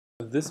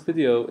This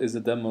video is a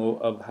demo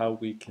of how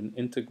we can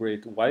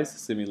integrate WISE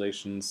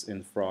simulations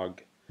in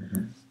Frog.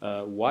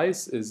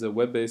 WISE is a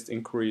web-based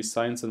inquiry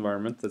science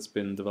environment that's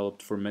been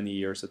developed for many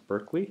years at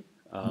Berkeley.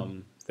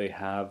 They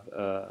have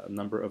a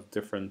number of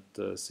different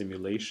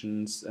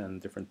simulations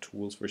and different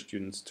tools for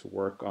students to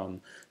work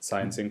on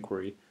science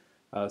inquiry.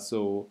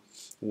 So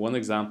one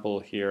example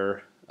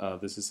here,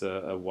 this is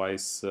a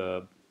WISE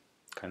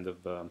kind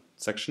of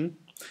section.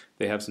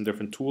 They have some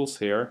different tools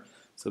here.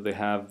 So they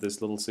have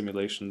this little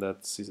simulation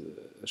that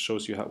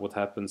shows you what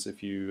happens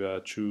if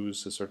you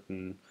choose a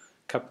certain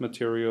cup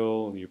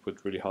material, you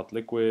put really hot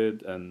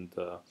liquid, and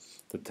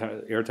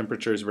the air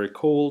temperature is very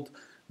cold.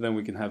 Then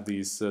we can have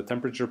these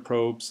temperature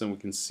probes, and we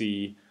can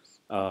see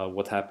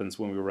what happens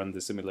when we run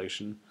the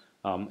simulation.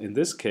 In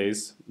this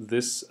case,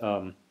 this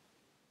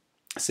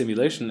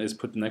simulation is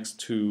put next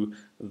to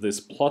this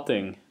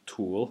plotting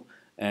tool,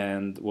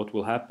 and what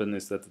will happen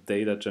is that the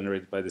data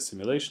generated by the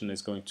simulation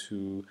is going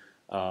to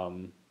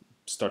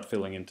start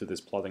filling into this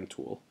plotting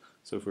tool.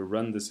 So if we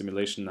run the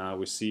simulation now,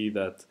 we see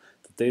that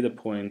the data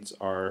points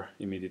are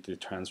immediately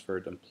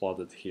transferred and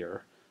plotted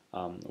here,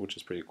 which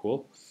is pretty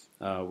cool.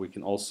 We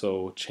can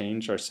also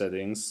change our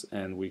settings,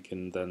 and we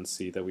can then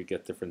see that we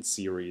get different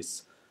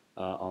series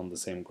on the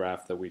same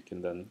graph that we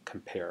can then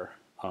compare.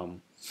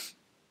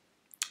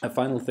 A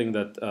final thing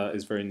that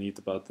is very neat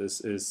about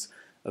this is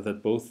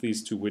that both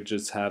these two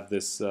widgets have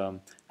this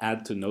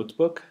add to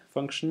notebook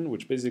function,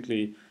 which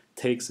basically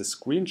takes a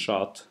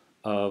screenshot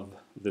of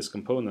this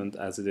component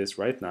as it is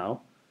right now,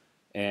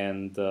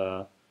 and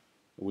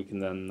we can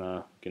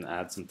then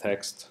add some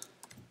text,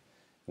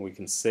 and we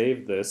can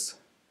save this,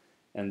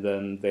 and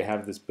then they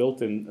have this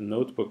built-in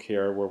notebook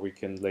here where we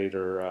can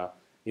later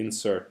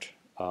insert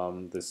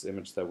this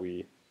image that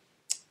we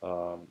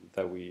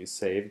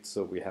saved.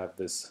 So we have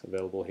this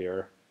available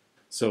here.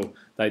 So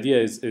the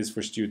idea is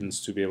for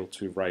students to be able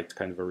to write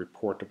kind of a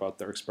report about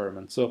their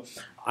experiment. So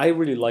I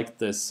really like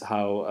this,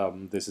 how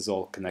this is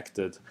all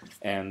connected.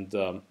 And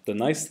the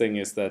nice thing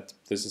is that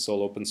this is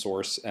all open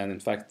source. And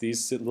in fact,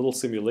 these little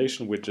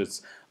simulation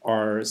widgets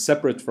are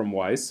separate from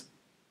WISE.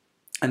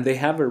 And they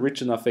have a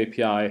rich enough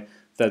API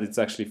that it's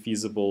actually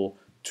feasible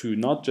to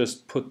not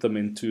just put them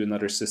into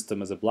another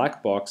system as a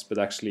black box, but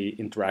actually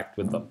interact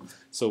with them.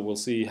 So we'll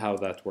see how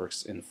that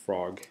works in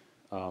Frog.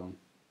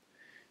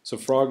 So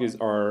Frog is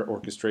our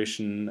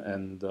orchestration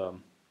and a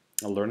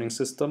learning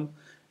system,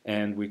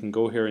 and we can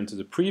go here into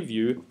the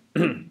preview.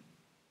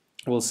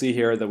 We'll see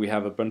here that we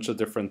have a bunch of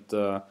different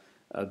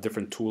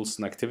tools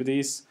and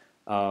activities.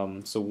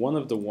 So one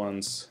of the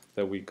ones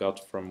that we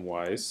got from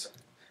WISE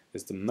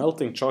is the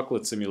melting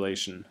chocolate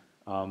simulation.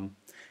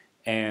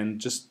 And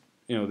just,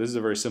 this is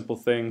a very simple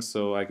thing.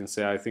 So I can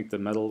say I think the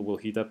metal will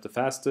heat up the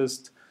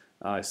fastest.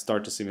 I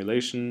start the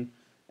simulation,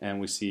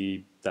 and we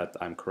see that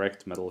I'm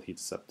correct, metal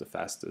heats up the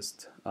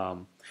fastest.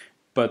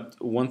 But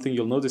one thing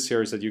you'll notice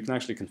here is that you can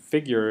actually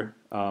configure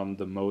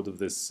the mode of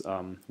this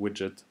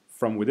widget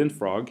from within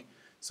Frog.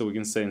 So we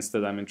can say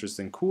instead I'm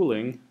interested in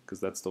cooling, because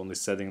that's the only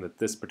setting that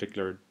this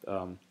particular,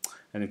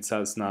 and it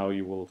says now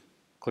you will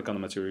click on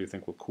the material you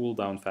think will cool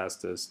down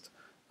fastest,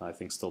 I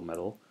think still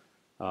metal.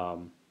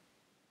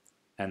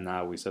 And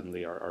now we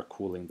suddenly are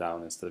cooling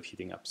down instead of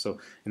heating up. So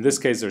in this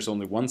case, there's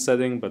only one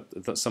setting,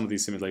 but some of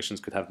these simulations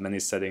could have many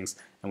settings,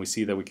 and we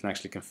see that we can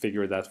actually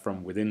configure that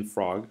from within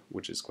Frog,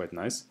 which is quite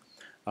nice.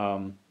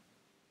 Now,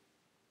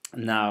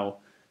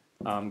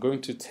 I'm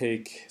going to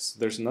take, so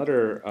there's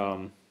another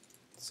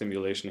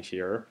simulation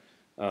here,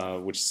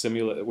 which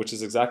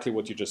is exactly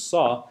what you just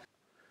saw.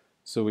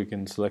 So we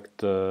can select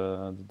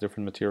the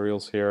different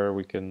materials here,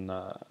 we can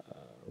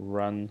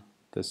run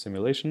the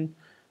simulation,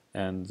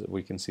 and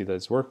we can see that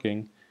it's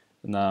working.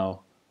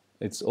 Now,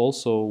 it's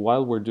also,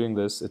 while we're doing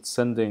this, it's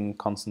sending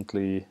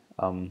constantly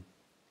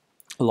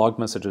log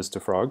messages to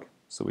Frog.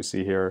 So we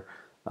see here,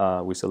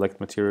 we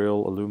select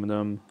material,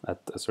 aluminum,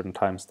 at a certain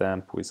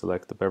timestamp, we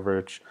select the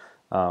beverage,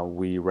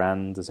 we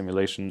ran the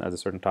simulation at a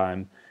certain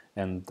time,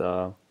 and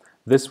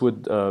this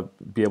would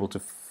be able to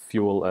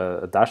fuel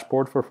a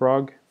dashboard for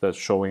Frog that's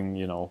showing,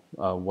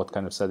 what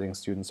kind of settings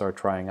students are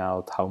trying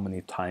out, how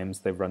many times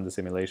they've run the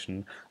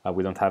simulation.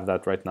 We don't have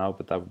that right now,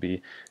 but that would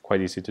be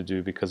quite easy to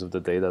do because of the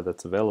data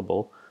that's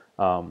available.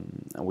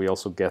 And we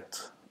also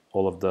get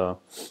all of the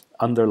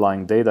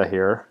underlying data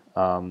here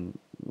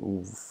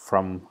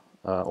from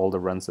all the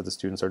runs that the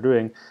students are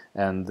doing,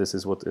 and this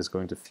is what is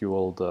going to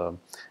fuel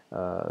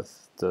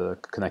the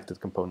connected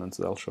components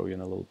that I'll show you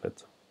in a little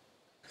bit.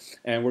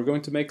 And we're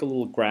going to make a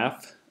little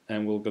graph,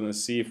 and we're going to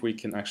see if we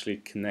can actually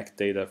connect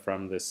data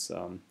from this.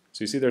 So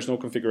you see there's no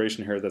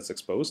configuration here that's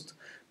exposed,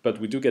 but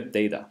we do get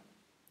data.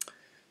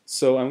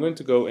 So I'm going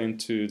to go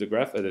into the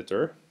graph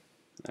editor,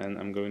 and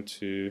I'm going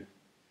to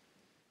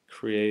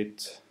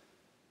create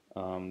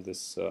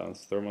this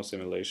thermo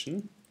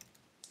simulation.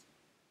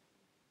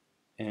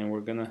 And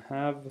we're going to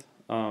have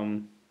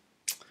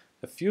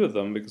a few of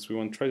them because we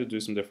want to try to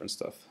do some different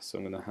stuff. So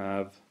I'm going to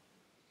have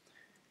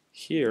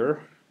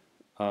here,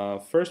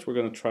 first we're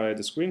going to try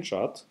the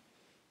screenshot.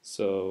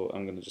 So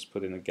I'm going to just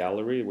put in a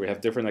gallery. We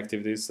have different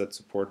activities that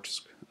support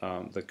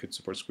that could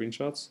support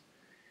screenshots.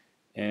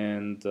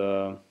 And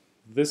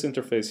this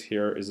interface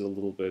here is a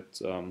little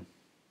bit,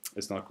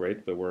 it's not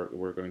great, but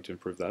we're going to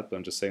improve that. But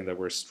I'm just saying that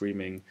we're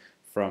streaming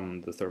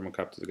from the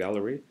thermocap to the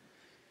gallery.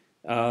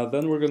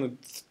 Then we're going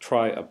to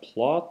try a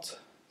plot.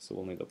 So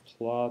we'll need a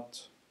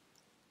plot.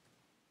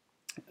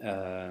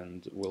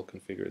 And we'll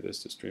configure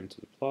this to stream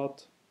to the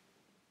plot.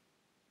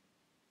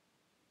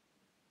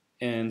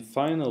 And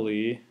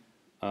finally,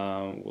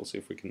 we'll see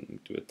if we can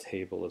do a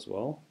table as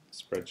well,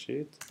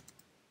 spreadsheet.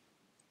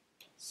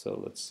 So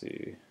let's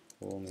see,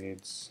 we'll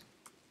need,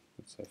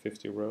 let's say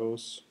 50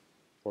 rows,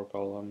 4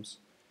 columns,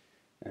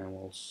 and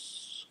we'll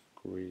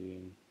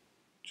screen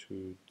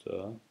to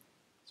the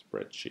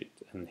spreadsheet.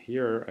 And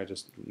here I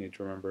just need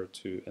to remember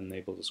to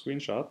enable the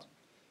screenshot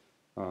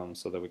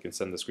so that we can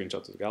send the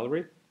screenshot to the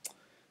gallery.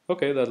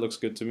 Okay, that looks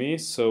good to me.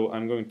 So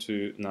I'm going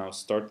to now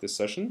start this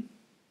session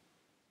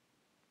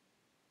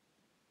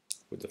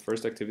with the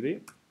first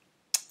activity.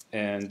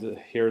 And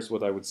here's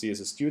what I would see as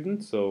a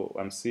student. So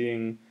I'm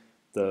seeing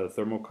the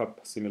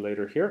thermocup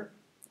simulator here.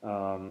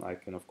 I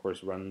can, of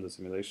course, run the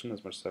simulation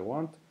as much as I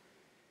want.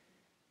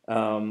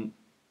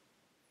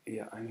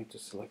 Yeah, I need to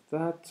select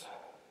that.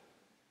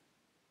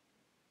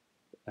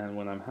 And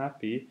when I'm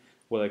happy,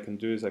 what I can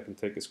do is I can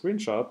take a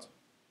screenshot,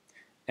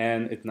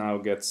 and it now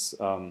gets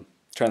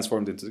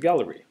transformed into the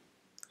gallery.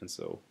 And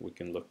so we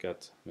can look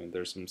at, I mean,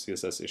 there's some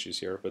CSS issues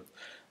here, but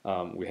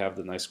we have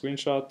the nice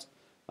screenshot.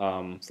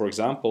 For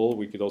example,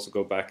 we could also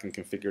go back and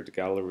configure the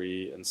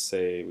gallery and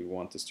say we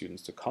want the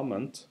students to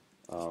comment.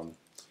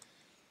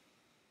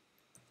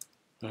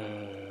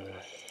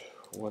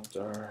 What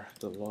are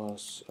the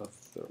laws of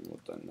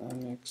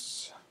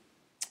thermodynamics?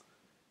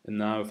 And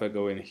now if I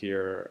go in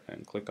here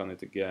and click on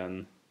it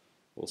again,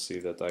 we'll see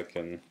that I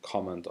can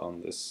comment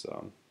on this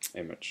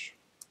image.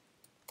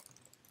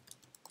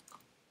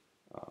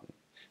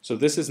 So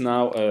this is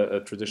now a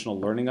traditional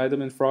learning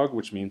item in Frog,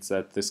 which means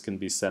that this can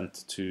be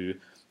sent to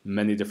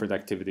many different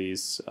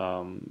activities,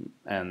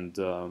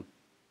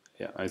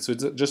 yeah, so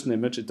it's just an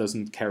image. It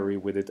doesn't carry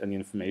with it any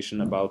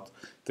information about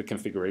the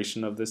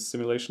configuration of this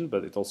simulation,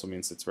 but it also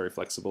means it's very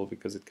flexible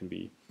because it can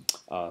be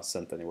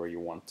sent anywhere you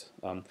want.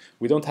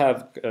 We don't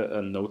have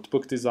a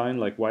notebook design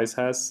like Wise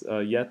has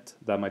yet.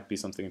 That might be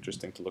something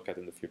interesting to look at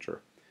in the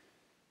future.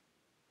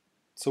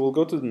 So we'll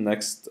go to the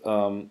next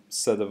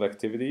set of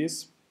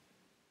activities.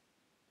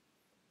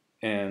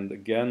 And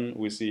again,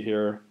 we see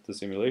here the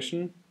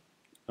simulation,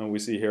 and we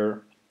see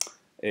here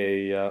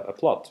a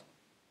plot.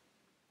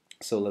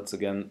 So let's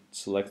again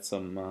select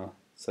some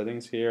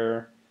settings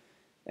here.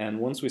 And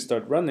once we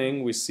start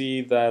running, we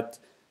see that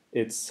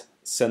it's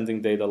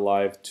sending data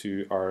live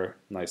to our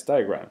nice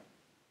diagram.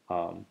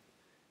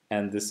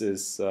 And this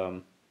is,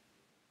 so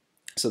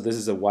this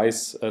is a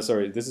Wise,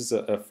 this is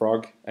a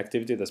Frog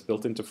activity that's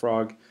built into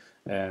Frog.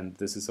 And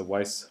this is a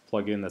Wise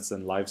plugin that's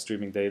then live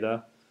streaming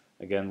data.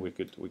 Again, we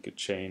could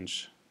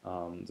change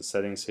the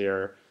settings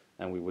here,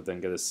 and we would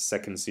then get a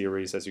second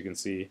series, as you can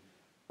see.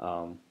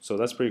 So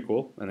that's pretty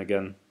cool. And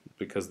again,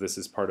 because this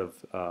is part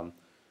of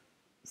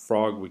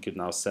Frog, we could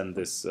now send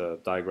this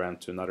diagram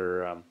to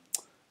another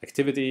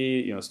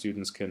activity. You know,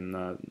 students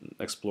can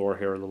explore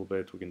here a little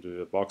bit. We can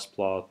do a box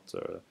plot,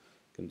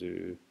 can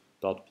do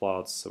dot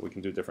plots, so we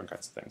can do different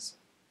kinds of things.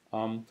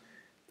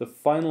 The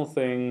final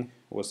thing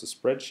was a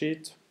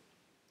spreadsheet.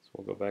 So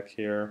we'll go back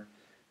here.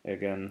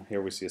 Again,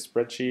 here we see a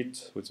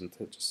spreadsheet with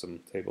just some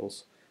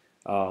tables.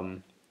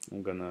 Let's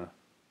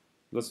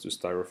do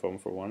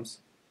styrofoam for once.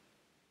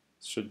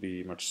 It should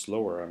be much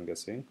slower, I'm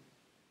guessing.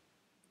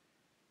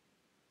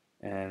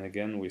 And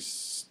again, we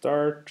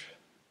start,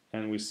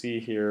 and we see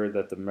here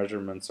that the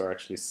measurements are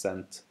actually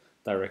sent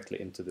directly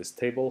into this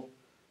table.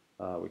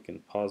 We can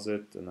pause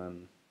it, and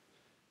then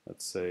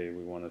let's say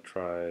we want to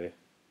try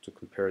to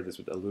compare this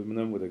with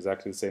aluminum with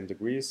exactly the same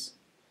degrees,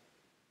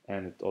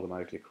 and it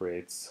automatically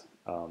creates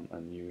a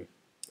new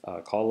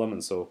column.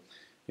 And so,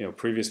 you know,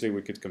 previously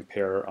we could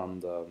compare on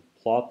the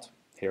plot.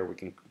 Here we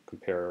can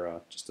compare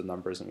just the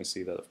numbers, and we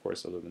see that, of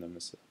course, aluminum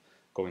is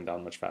going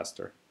down much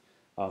faster.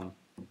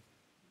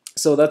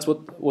 So that's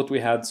what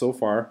we had so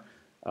far.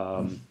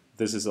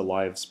 This is a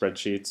live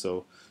spreadsheet,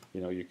 so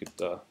you know, you could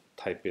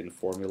type in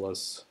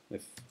formulas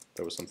if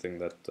there was something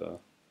that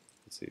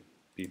let's see,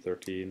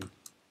 B13.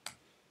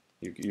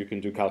 You can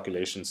do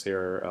calculations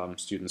here.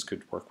 Students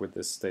could work with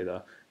this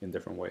data in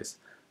different ways.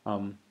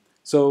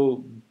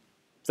 So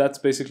that's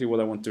basically what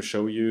I want to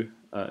show you,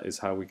 is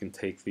how we can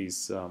take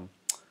these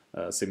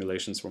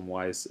simulations from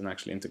Wise and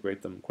actually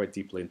integrate them quite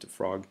deeply into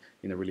Frog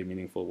in a really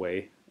meaningful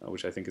way,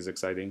 which I think is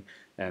exciting.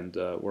 And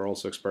we're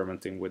also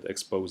experimenting with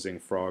exposing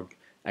Frog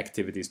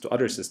activities to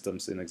other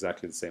systems in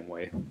exactly the same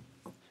way.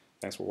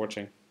 Thanks for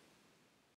watching.